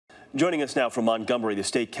Joining us now from Montgomery, the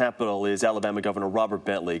state capital, is Alabama Governor Robert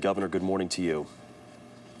Bentley. Governor, good morning to you.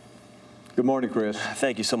 Good morning, Chris.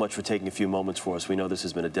 Thank you so much for taking a few moments for us. We know this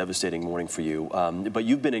has been a devastating morning for you, but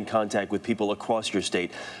you've been in contact with people across your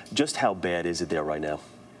state. Just how bad is it there right now?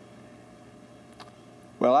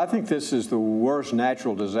 Well, I think this is the worst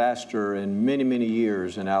natural disaster in many, many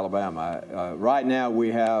years in Alabama. Right now,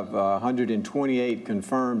 we have 128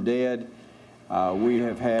 confirmed dead. We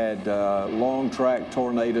have had long-track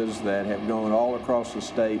tornadoes that have gone all across the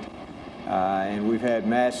state, and we've had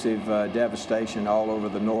massive devastation all over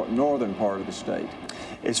the northern part of the state.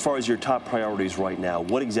 As far as your top priorities right now,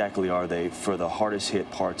 what exactly are they for the hardest hit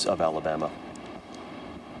parts of Alabama?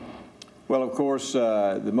 Well, of course,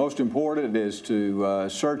 the most important is to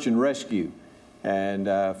search and rescue and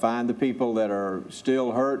find the people that are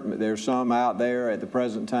still hurt. There's some out there at the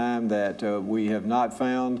present time that we have not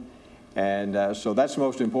found. And so that's the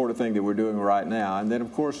most important thing that we're doing right now. And then,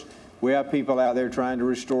 of course, we have people out there trying to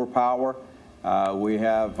restore power. We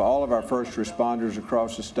have all of our first responders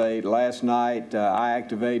across the state. Last night, I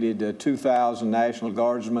activated 2,000 National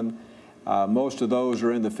Guardsmen. Most of those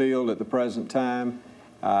are in the field at the present time.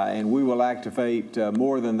 And we will activate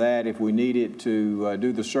more than that if we need it to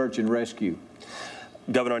do the search and rescue.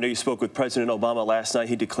 Governor, I know you spoke with President Obama last night.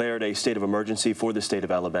 He declared a state of emergency for the state of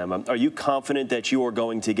Alabama. Are you confident that you are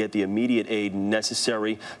going to get the immediate aid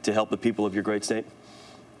necessary to help the people of your great state?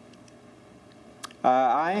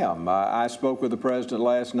 I am. I spoke with the president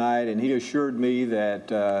last night, and he assured me that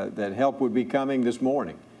that help would be coming this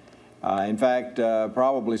morning. In fact,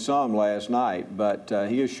 probably some last night, but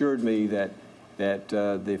he assured me that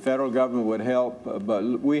the federal government would help. But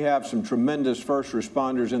we have some tremendous first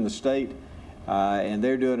responders in the state. And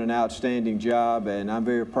they're doing an outstanding job, and I'm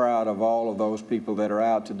very proud of all of those people that are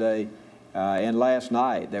out today. And last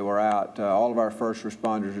night, they were out. All of our first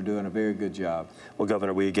responders are doing a very good job. Well,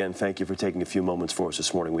 Governor, we again thank you for taking a few moments for us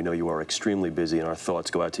this morning. We know you are extremely busy, and our thoughts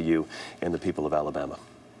go out to you and the people of Alabama.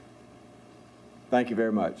 Thank you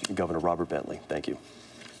very much. Governor Robert Bentley, thank you.